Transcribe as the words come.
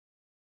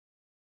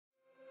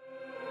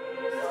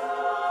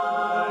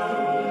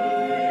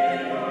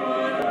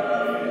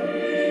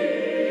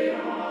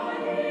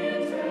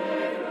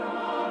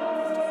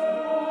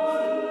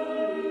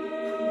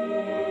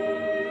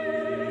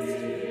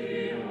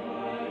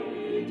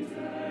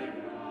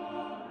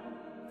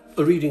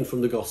A reading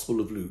from the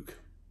Gospel of Luke.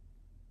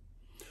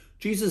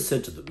 Jesus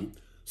said to them,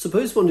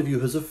 "Suppose one of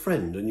you has a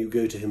friend, and you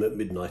go to him at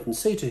midnight and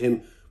say to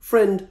him,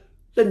 'Friend,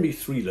 lend me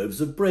 3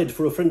 loaves of bread,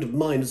 for a friend of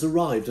mine has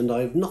arrived, and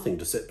I have nothing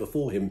to set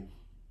before him.'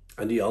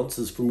 And he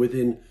answers from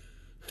within,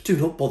 'Do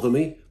not bother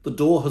me. The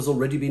door has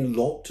already been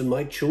locked, and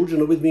my children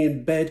are with me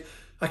in bed.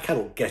 I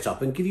cannot get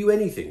up and give you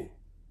anything.'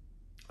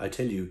 I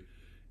tell you,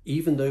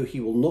 even though he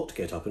will not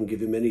get up and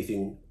give him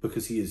anything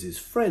because he is his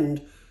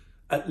friend,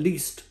 at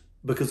least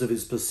because of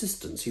his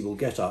persistence, he will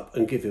get up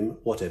and give him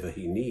whatever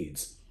he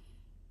needs.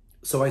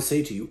 So I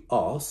say to you,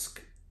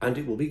 ask, and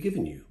it will be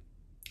given you.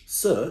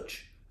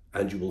 Search,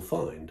 and you will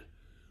find.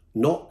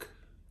 Knock,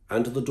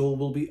 and the door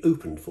will be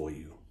opened for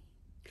you.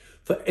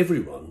 For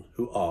everyone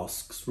who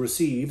asks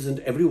receives, and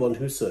everyone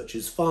who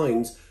searches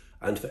finds,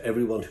 and for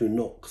everyone who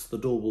knocks, the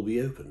door will be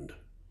opened.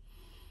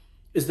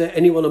 Is there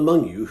anyone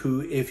among you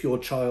who, if your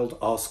child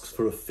asks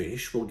for a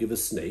fish, will give a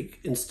snake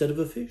instead of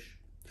a fish?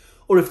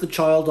 Or if the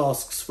child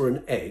asks for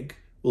an egg,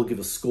 will give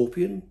a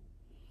scorpion?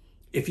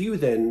 If you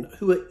then,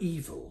 who are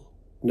evil,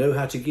 know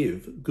how to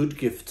give good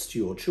gifts to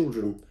your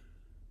children,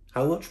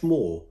 how much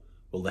more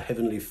will the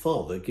Heavenly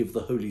Father give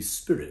the Holy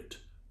Spirit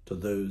to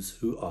those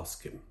who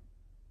ask him?"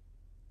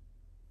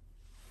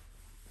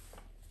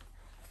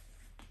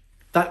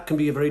 That can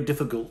be a very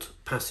difficult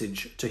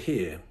passage to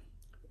hear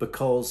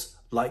because,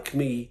 like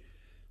me,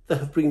 there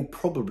have been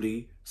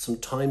probably some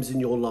times in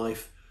your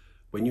life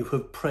when you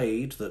have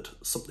prayed that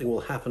something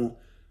will happen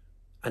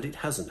and it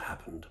hasn't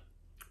happened.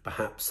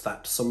 Perhaps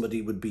that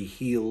somebody would be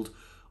healed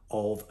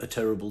of a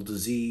terrible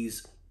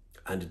disease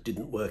and it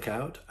didn't work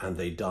out and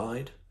they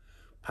died.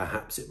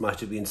 Perhaps it might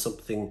have been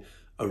something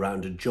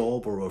around a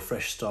job or a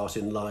fresh start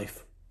in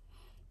life.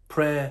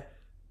 Prayer,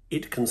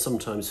 it can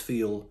sometimes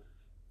feel,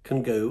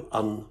 can go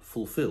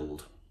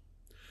unfulfilled.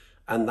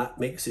 And that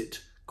makes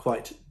it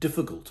quite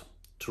difficult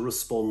to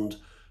respond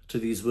to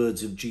these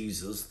words of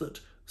Jesus that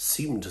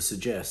seem to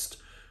suggest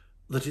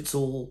that it's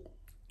all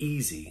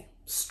easy,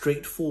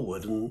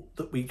 straightforward, and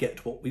that we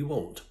get what we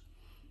want.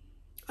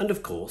 And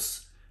of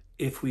course,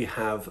 if we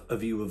have a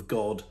view of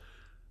God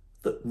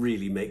that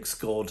really makes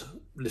God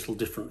little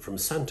different from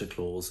Santa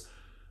Claus,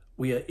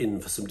 we are in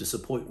for some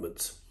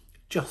disappointments,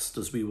 just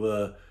as we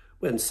were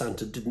when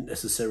Santa didn't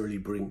necessarily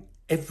bring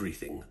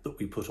everything that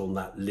we put on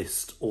that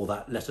list or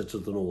that letter to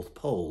the North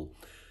Pole.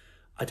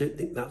 I don't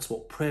think that's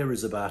what prayer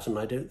is about, and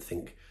I don't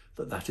think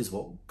that that is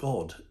what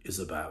God is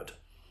about.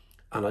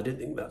 And I don't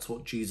think that's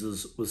what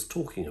Jesus was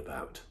talking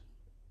about.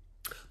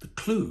 The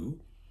clue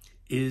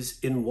is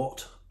in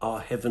what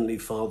our Heavenly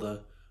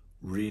Father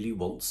really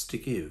wants to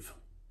give.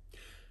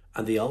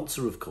 And the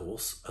answer, of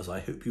course, as I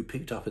hope you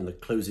picked up in the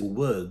closing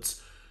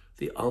words,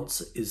 the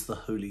answer is the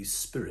Holy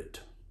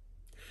Spirit.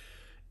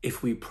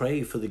 If we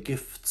pray for the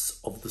gifts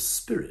of the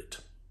Spirit,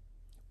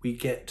 we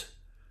get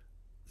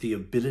the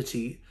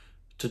ability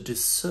to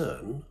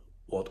discern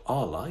what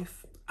our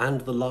life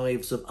and the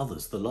lives of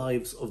others, the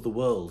lives of the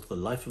world, the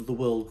life of the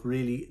world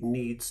really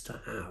needs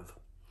to have.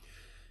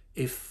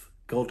 If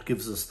God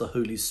gives us the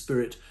Holy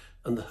Spirit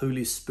and the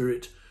Holy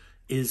Spirit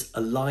is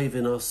alive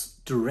in us,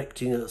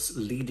 directing us,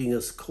 leading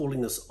us,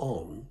 calling us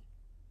on,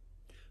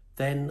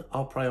 then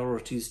our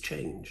priorities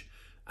change.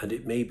 And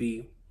it may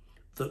be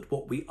that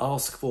what we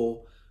ask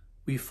for,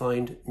 we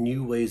find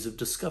new ways of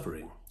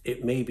discovering.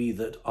 It may be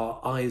that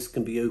our eyes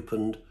can be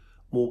opened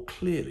more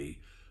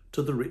clearly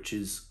to the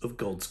riches of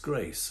God's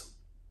grace.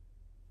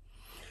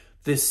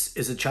 This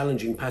is a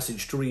challenging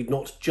passage to read,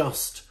 not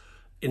just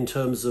in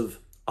terms of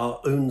our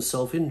own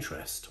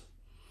self-interest.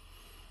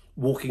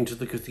 Walking to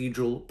the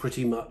cathedral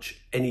pretty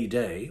much any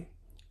day,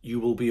 you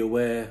will be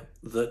aware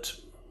that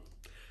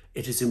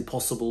it is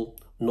impossible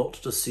not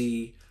to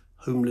see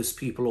homeless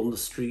people on the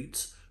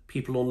streets,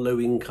 people on low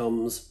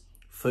incomes,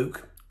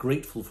 folk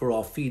grateful for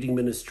our feeding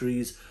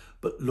ministries,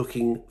 but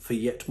looking for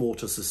yet more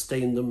to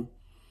sustain them.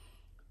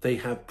 They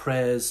have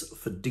prayers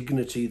for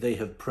dignity, they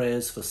have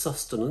prayers for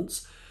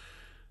sustenance.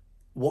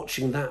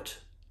 Watching that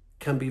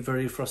can be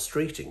very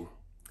frustrating.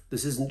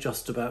 This isn't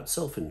just about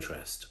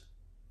self-interest.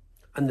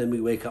 And then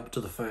we wake up to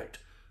the fact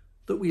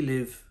that we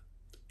live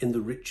in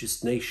the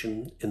richest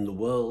nation in the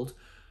world,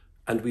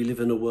 and we live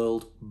in a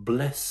world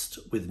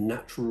blessed with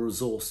natural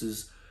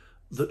resources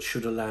that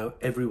should allow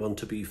everyone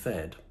to be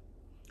fed.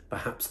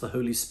 Perhaps the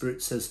Holy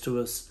Spirit says to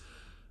us,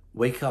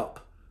 wake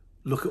up,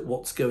 look at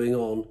what's going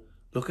on,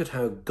 look at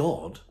how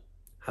God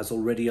has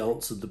already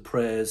answered the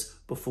prayers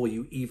before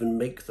you even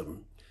make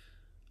them.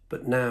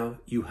 But now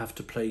you have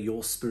to play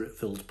your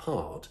Spirit-filled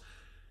part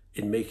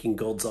in making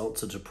God's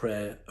answer to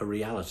prayer a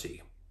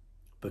reality,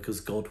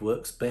 because God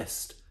works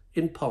best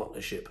in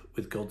partnership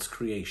with God's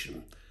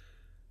creation,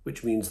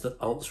 which means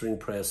that answering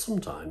prayer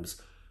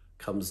sometimes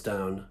comes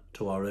down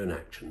to our own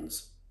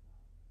actions.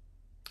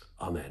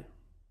 Amen.